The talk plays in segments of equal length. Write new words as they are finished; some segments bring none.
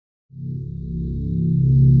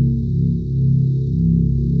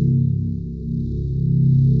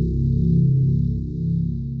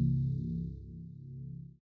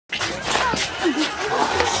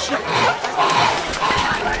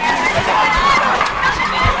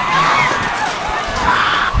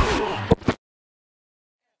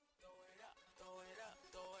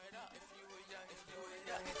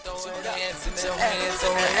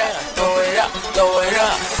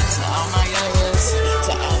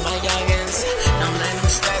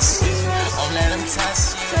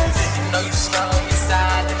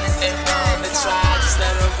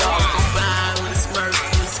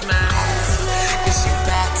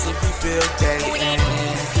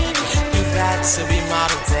should be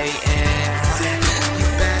model dating. You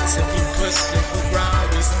back to be pushing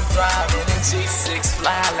Ferraris. I'm driving in G6,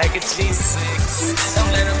 fly like a G6.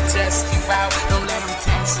 Don't let them test you out, don't let them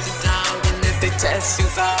test you down. And if they test you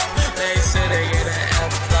out, make sure they get an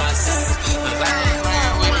F+. Cause I ain't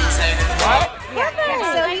playing with these haters. What? Yeah.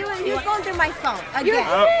 So he was going through my phone again. You're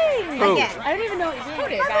kidding. Again. I don't even know what you're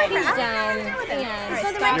doing. He's done.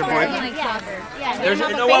 There's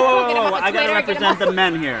whoa. I gotta represent the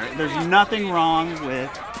men here. There's nothing wrong with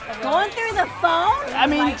going through the phone. I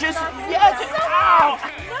mean, just ow.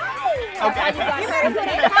 Okay. You better put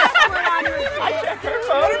a password on your phone. I checked her You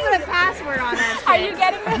phone. better put a password on that. Are you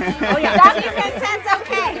getting this? Oh yeah. That makes sense.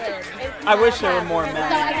 Okay. I wish there were more men.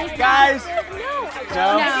 Guys.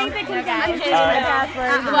 No. I'm changing the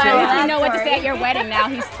password. Well, you know what to say at your wedding now.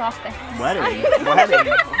 He's soft. Wedding? What?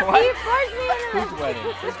 He forced me to. Who's wedding?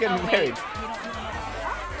 Who's getting married?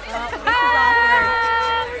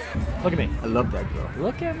 Look at me. I love that girl.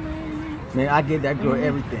 Look at me. Man, I give that girl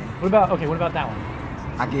everything. What about that one?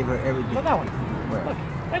 I gave her everything. What about that one? Where? Look,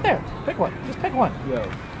 right there. Pick one. Just pick one. Yo,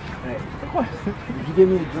 hey, Pick one. did you give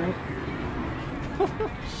me a drink?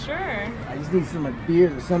 Sure. I just need some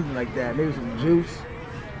beers or something like that. Maybe some juice.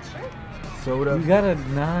 Soda. You gotta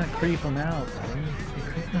not creep them out, buddy. You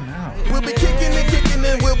creep them out. We'll be kicking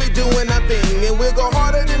and we'll be doing our thing. And we'll go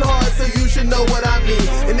harder than hard, so you should know what I mean.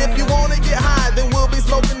 And if you wanna get high, then we'll be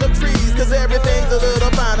smoking them trees. Cause everything's a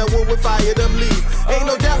little finer when we fire them leaves. Ain't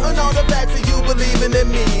no doubt on all the facts of you believing in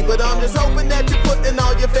me. But I'm just hoping that you're putting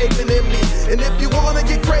all your faith in me. And if you wanna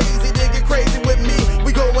get crazy, then get crazy with me.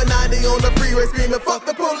 We going 90 on the freeway screaming, fuck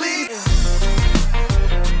the police.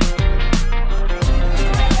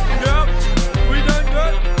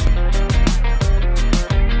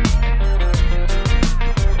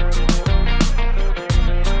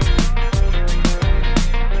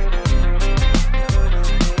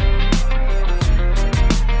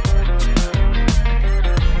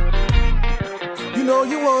 You know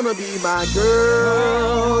you wanna be my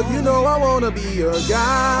girl. You know I wanna be your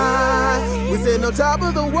guy. We sitting on top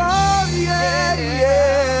of the world,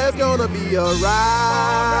 yeah. It's gonna be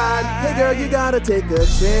alright. Hey girl, you gotta take a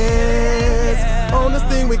chance on this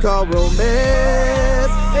thing we call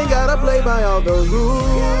romance. Ain't gotta play by all the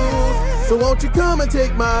rules. So won't you come and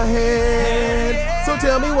take my hand? So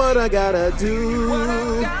tell me what I gotta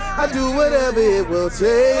do. I do whatever it will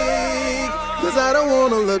take. Cause I don't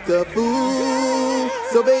wanna look a fool.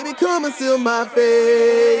 So baby, come and seal my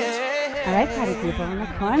face. All right, party people in the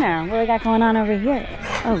corner. What we got going on over here?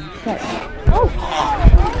 Oh, shit. Oh!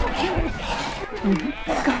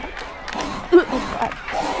 Let's go. Oh, God.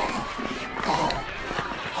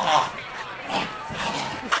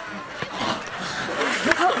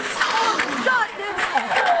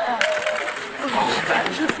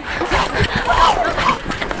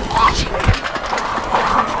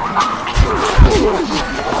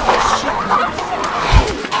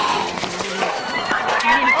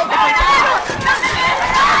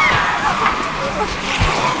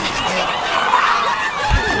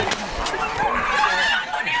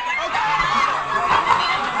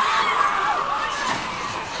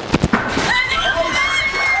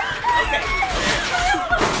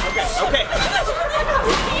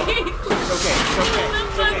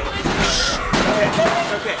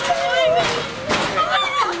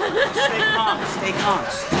 Stay calm.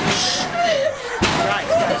 Guys,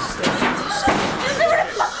 stay calm.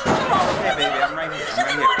 Okay, baby, I'm right here.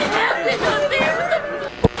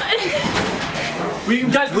 You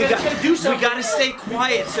guys, we gotta do something. We gotta stay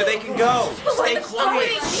quiet so they can go. Stay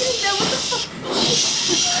quiet.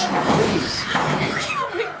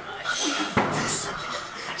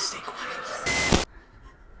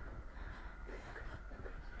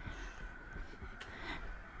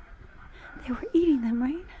 They were eating them,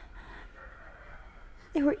 right?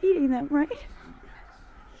 They were eating them, right?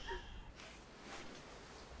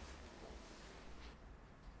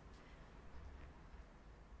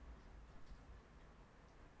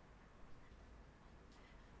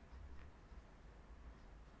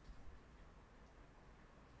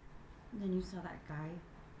 Then you saw that guy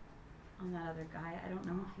on that other guy. I don't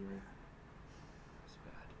know if he was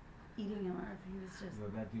eating him or if he was just...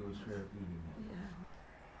 Well, that dude was straight up eating him. Yeah.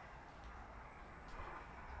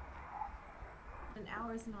 An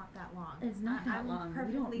hour is not that long. It's not that long. I'm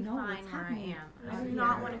perfectly fine where I am. I do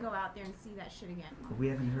not want to go out there and see that shit again. But we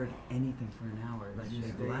haven't heard anything for an hour. Let's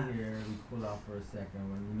just stay here, we pull out for a second.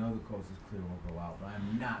 When we know the coast is clear, we'll go out. But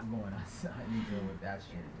I'm not going outside and deal with that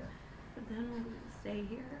shit again. But then we'll stay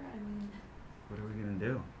here. I mean... What are we gonna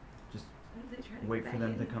do? Just what if they try to wait get for back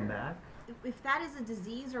them to in come here? back? If that is a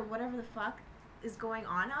disease or whatever the fuck, is going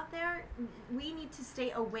on out there, we need to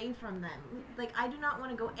stay away from them. Like, I do not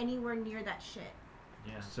want to go anywhere near that shit.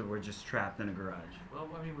 Yeah. So we're just trapped in a garage. Well,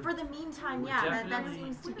 I mean, for the meantime, yeah, that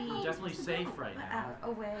seems to be definitely safe right now.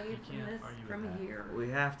 Away from this, from here. We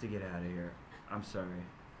have to get out of here. I'm sorry.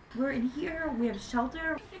 We're in here. We have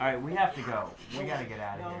shelter. All right, we have to go. We gotta get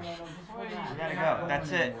out of here. We gotta go.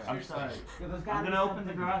 That's it. I'm sorry. I'm gonna open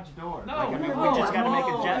the garage door. No, like, I mean, we just gotta make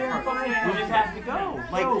a jet for it. We just have to go.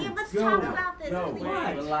 Like, okay, let's talk about this. Please.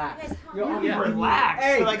 Relax. Relax.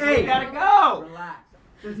 Hey, like, hey, we gotta go. Relax.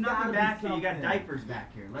 There's nothing back here. You got diapers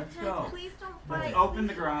back here. Let's go. Please don't fight. Let's open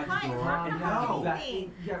the garage door. No.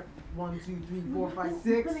 You got 1, 2, 3, 4, 5,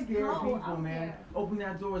 6 scared people, man. Open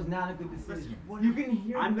that door is not a good decision. You can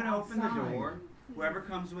hear. I'm gonna open the door. Whoever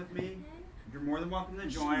comes with me, you're more than welcome to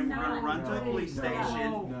join. We're gonna run to the police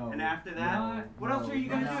station, and after that, what else are you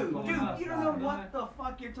gonna do? Dude, you don't know what the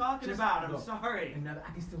fuck you're talking about. I'm sorry.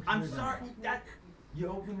 I'm sorry. You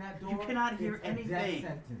open that door. You cannot hear anything. anything.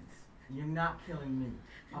 Sentence. You're not killing me.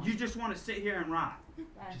 You just want to sit here and rot.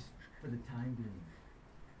 Just for the time being.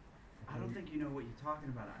 I don't think you know what you're talking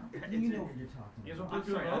about. You know what you're talking about. I'm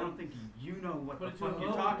sorry, I don't think you know what the fuck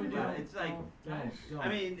you're talking about. It's like, I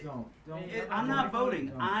mean, I'm not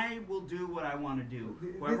voting. I will do what I want to do.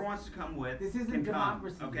 Whoever wants to come with can come,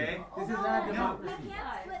 okay? This is not a democracy. We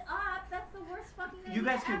can't split up. That's the worst fucking idea You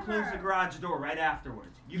guys can close the garage door right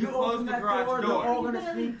afterwards. You can close the garage door. They're all gonna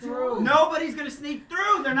sneak through. Nobody's gonna sneak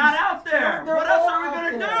through. They're not out there. What else are we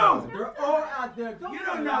gonna do? They're all out there. You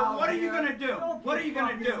don't know. What are you gonna do? What are you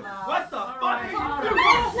gonna do? What the fuck are you gonna do? What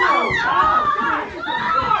are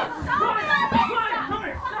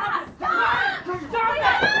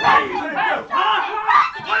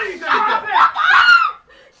you gonna do?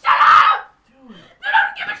 Shut up! Dude, I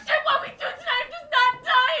don't give a shit what we do tonight. I'm just not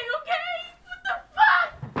dying, okay? What the fuck?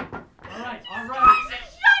 All right. Shut up!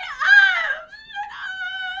 Shut up!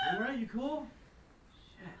 You alright? You cool?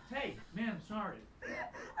 Shit. Hey, man, I'm sorry.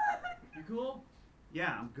 You cool?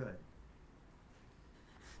 Yeah, I'm good.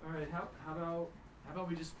 All right. How about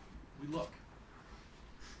we look.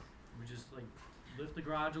 We just like lift the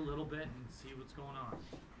garage a little bit and see what's going on,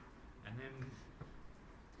 and then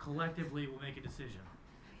collectively we'll make a decision.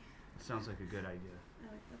 Sounds like a good idea.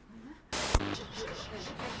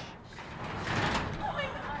 Oh my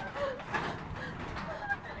god.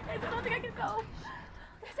 Guys, I don't think I can go. Guys,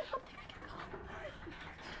 I don't think I can go.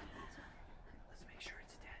 Let's make sure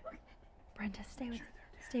it's dead. Brenda,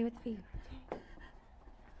 stay with V.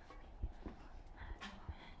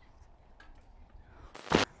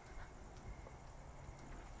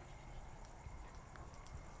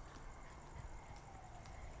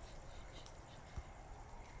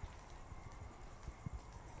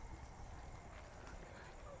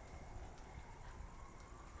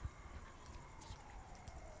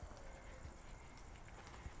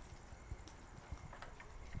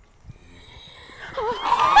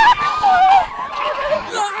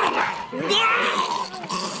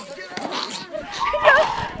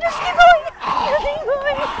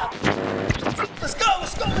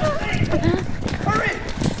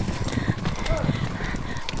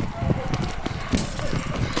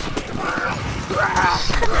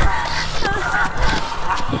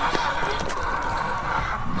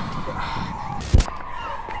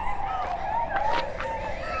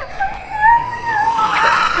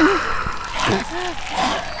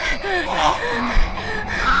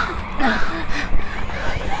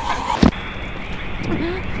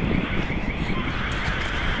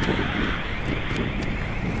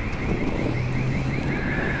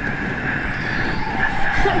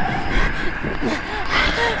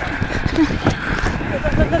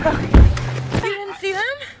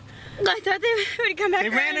 They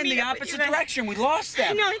ran in the opposite direction. We lost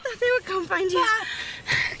them. No, I thought they would come find you.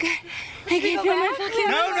 Okay. I can't feel my fucking...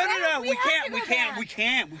 No. We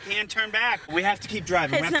can't turn back. We have to keep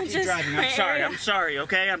driving. We have to keep driving. I'm sorry,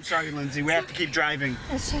 okay? I'm sorry, Lyndsey. We have to keep driving.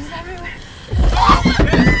 It's just everywhere.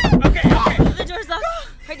 Okay. The door's locked.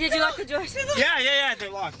 Wait, did you lock the doors? Yeah. They're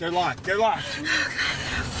locked. Fuck,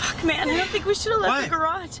 man. I don't think we should have left the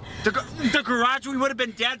garage. The garage? We would have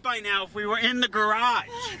been dead by now if we were in the garage.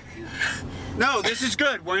 No, this is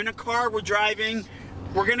good. We're in a car. We're driving.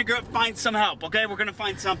 We're gonna go find some help, okay? We're gonna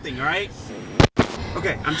find something, all right?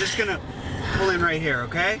 Okay, I'm just gonna pull in right here,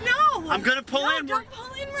 okay? No! I'm gonna pull in. Don't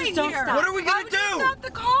pull in right here. What are we gonna do? Stop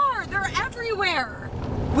the car. They're everywhere.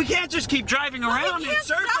 We can't just keep driving around in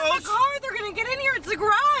circles. Stop the car. They're gonna get in here. It's the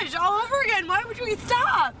garage all over again. Why would we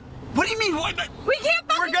stop? What do you mean? What? We can't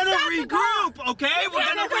fucking We're gonna stop the regroup, car. okay? We're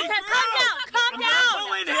gonna regroup. Calm down. I'm gonna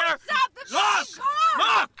pull in here. Stop the car.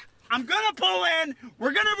 Look! I'm gonna pull in,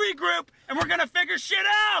 we're gonna regroup, and we're gonna figure shit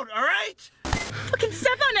out, all right?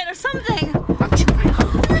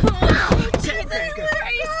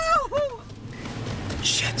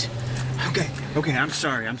 Okay, I'm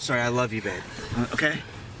sorry. I love you, babe. Okay?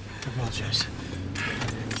 I apologize.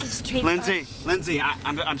 Lyndsey,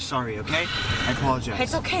 I'm sorry, okay? I apologize.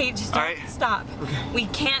 It's okay, just don't stop. Okay. We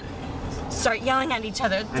can't start yelling at each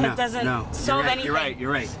other. That doesn't solve anything.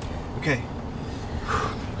 You're right. Okay.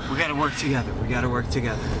 We gotta work together.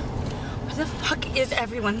 Where the fuck is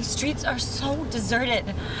everyone? These streets are so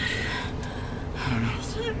deserted. I don't know. I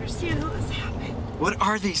just don't understand how this happened. What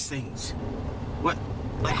are these things?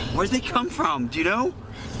 Where'd they come from? Do you know?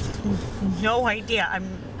 No idea. I'm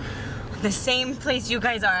the same place you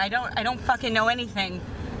guys are. I don't fucking know anything.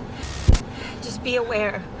 Just be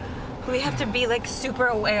aware. We have to be like super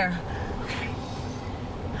aware. Okay.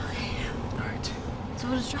 All right. So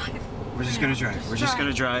we'll just drive. We're just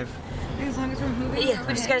gonna drive. As long as we're moving. Yeah,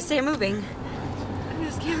 we just gotta stay moving.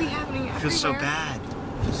 This can't be happening everywhere. I feel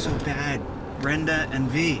so bad. Brenda and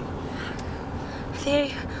V. They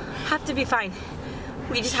have to be fine.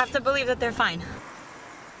 We just have to believe that they're fine.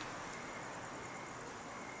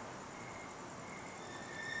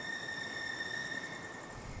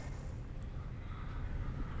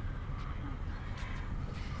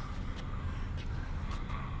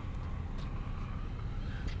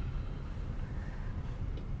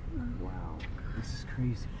 Wow, this is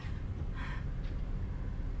crazy.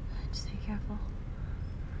 Just be careful.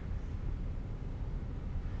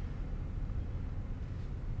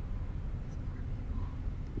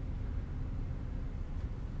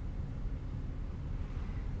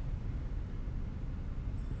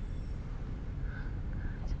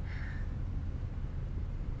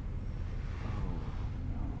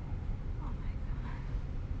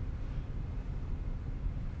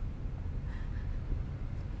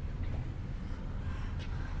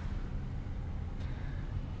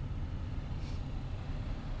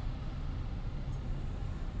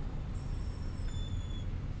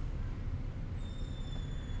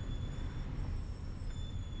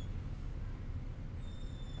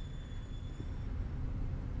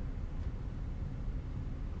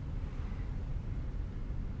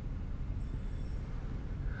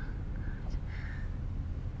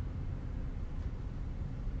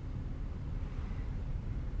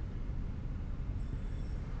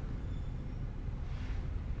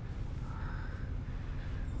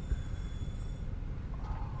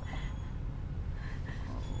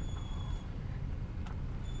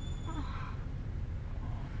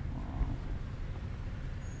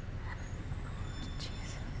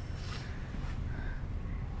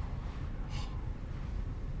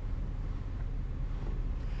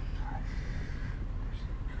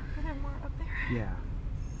 Yeah.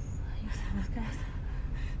 You see those guys?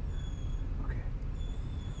 Okay.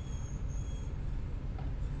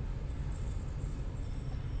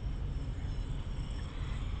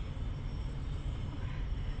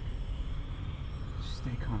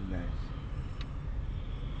 Stay calm, guys.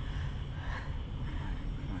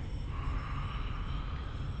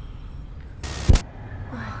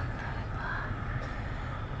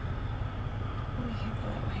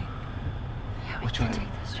 Which one? Take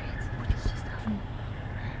the streets.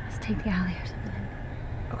 Let's take the alley or something.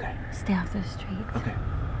 Okay. Stay off the streets. Okay.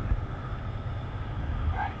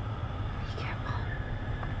 All right. Be careful.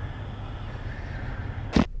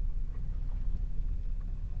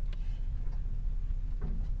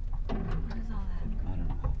 What is all that? I don't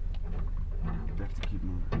know. We have to keep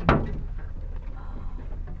moving.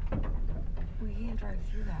 We can't drive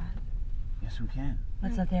through that. Yes, we can.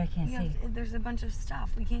 What's up there? I can't see. There's a bunch of stuff.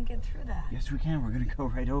 We can't get through that. Yes, we can. We're gonna go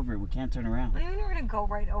right over it. We can't turn around. What do you mean we're gonna go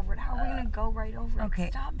right over it? How are we gonna go right over it? Okay.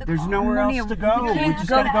 Stop the There's car. nowhere else to go. We just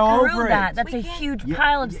gotta go over that. it. That's a huge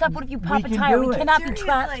pile of stuff. What if you pop a can tire? do We it. cannot be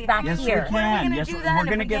trapped back Yes, here. we can. Yes, we're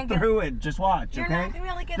gonna get through it. Just watch, You're okay? not gonna be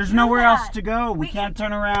able to get There's through nowhere that. else to go. We can't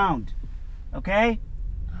turn around. Okay?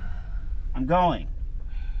 I'm going.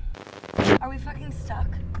 Are we fucking stuck?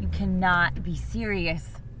 You cannot be serious.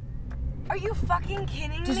 Are you fucking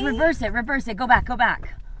kidding Just me? reverse it. Reverse it. Go back. Go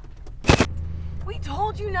back. We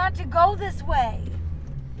told you not to go this way.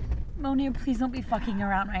 Moneer, please don't be fucking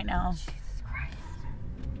around right now. Jesus Christ.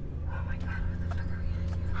 Oh my God, what the fuck are we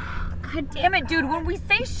gonna do? God damn it, dude. When we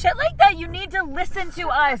say shit like that, you need to listen to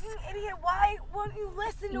us. You idiot. Why won't you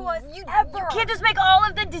listen to us You ever? can't just make all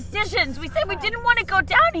of the decisions. We said we didn't want to go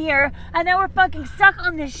down here, and now we're fucking stuck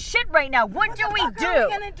on this shit right now. What do we What do? are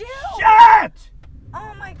we gonna do? Shit!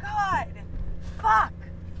 Oh my God. Fuck.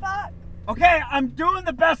 Okay, I'm doing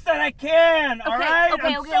the best that I can, all right?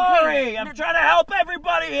 I'm sorry. I'm trying to help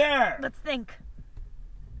everybody here. Let's think.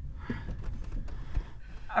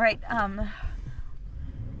 All right, All right,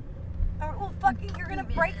 well, fucking, you're gonna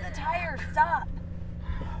break the tire. Stop.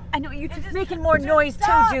 I know you're just making more noise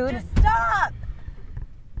stop. too, dude. Just stop.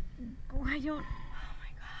 I don't. Oh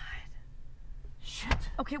my god. Shit.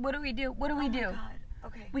 Okay, what do we do? What do we do? God.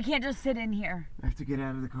 Okay. We can't just sit in here. I have to get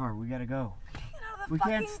out of the car. We gotta go. I can't get out of the We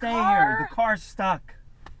fucking can't stay car. here. The car's stuck.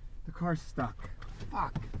 The car's stuck.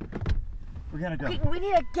 Fuck. We gotta go. Okay, we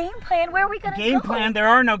need a game plan. Where are we gonna go? Game plan? There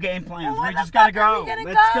are no game plans. Well, we just gotta go.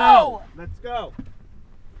 Let's go. Let's go.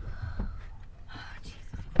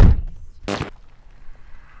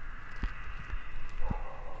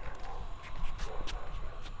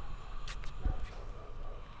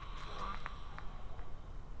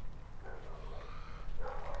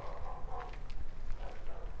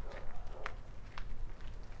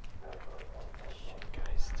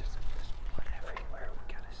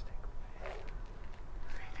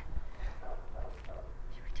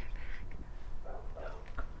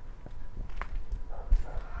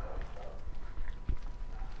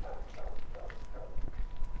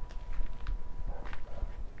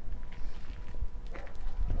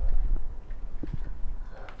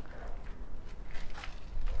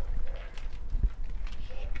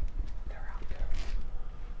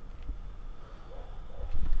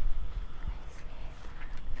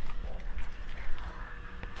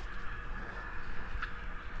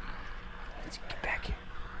 Get back here.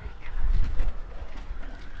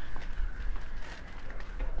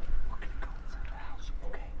 We're gonna go inside the house,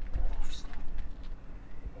 okay? Move slow.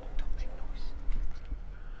 Don't make noise.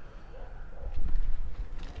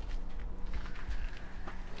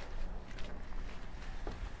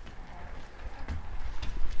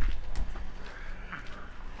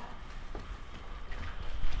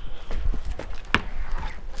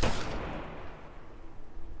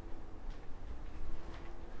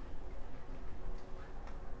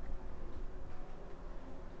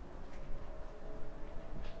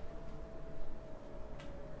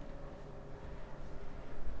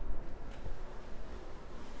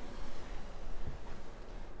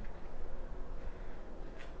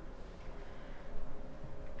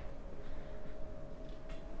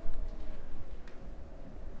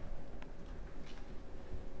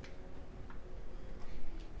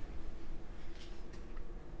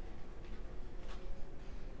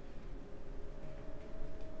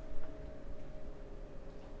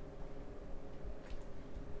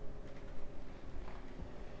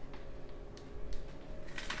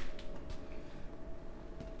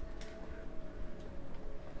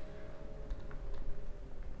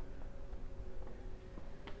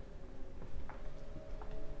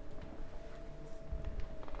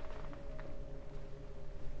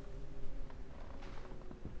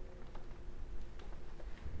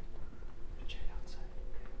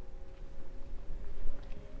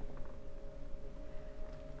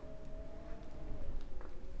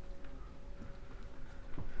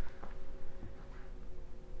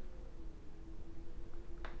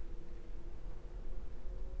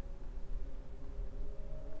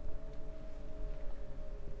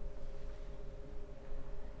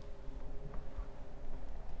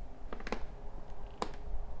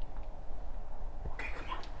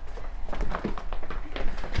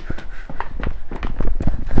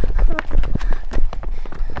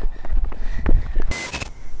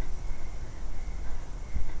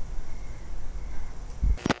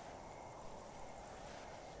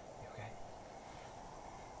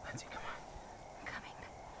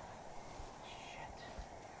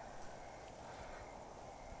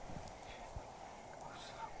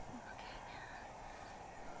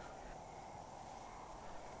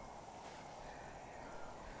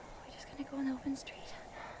 Go on open street.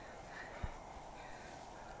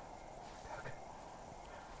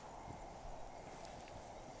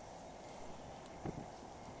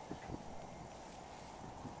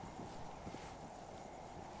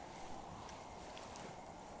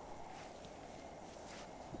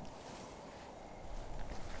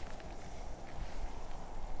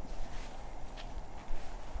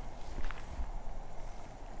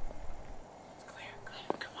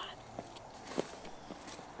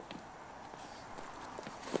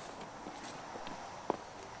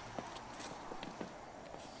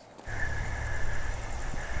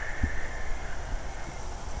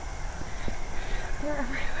 They're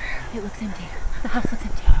everywhere. It looks empty. The house looks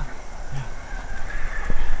empty. No.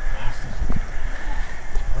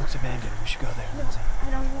 It looks abandoned. We should go there, Lyndsey.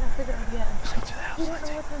 I don't even have to figure out yet. Let's go to the house, We don't know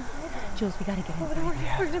Lyndsey. what's inside there. Jules, we gotta get inside.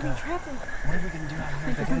 We're gonna be trapped inside. What are we gonna do out here?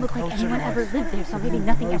 It doesn't look like anyone ever lived there, so maybe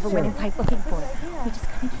nothing ever went inside looking for it. We just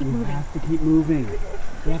gotta keep moving. We have to keep moving.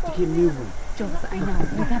 We have to keep moving. Jules, I know.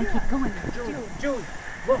 We gotta keep going. Jules,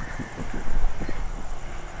 look.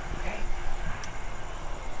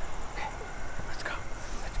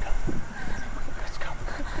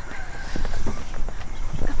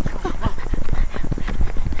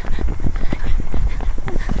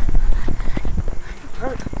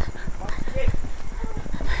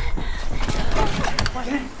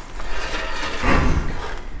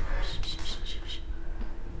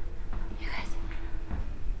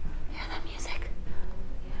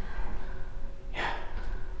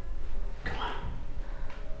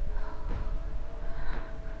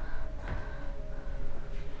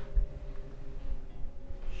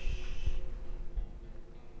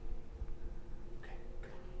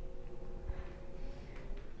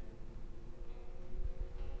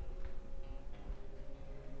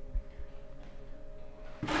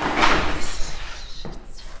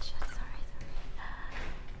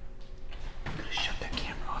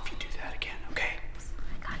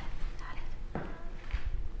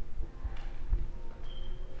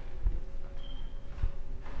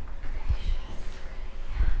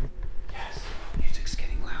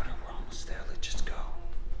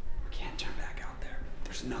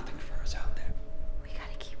 There's nothing for us out there. We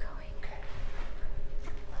gotta keep going. Okay.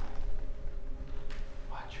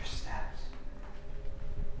 Watch your steps.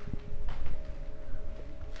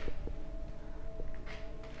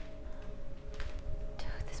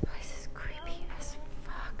 Dude, this place is creepy as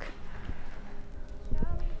fuck.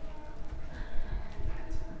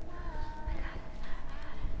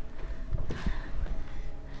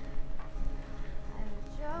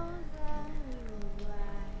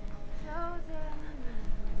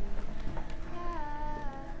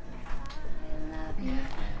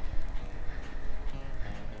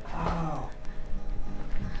 Oh.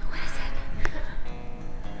 What is it?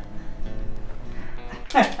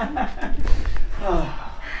 Oh.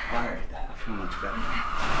 Alright, I feel much better.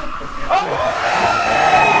 Oh!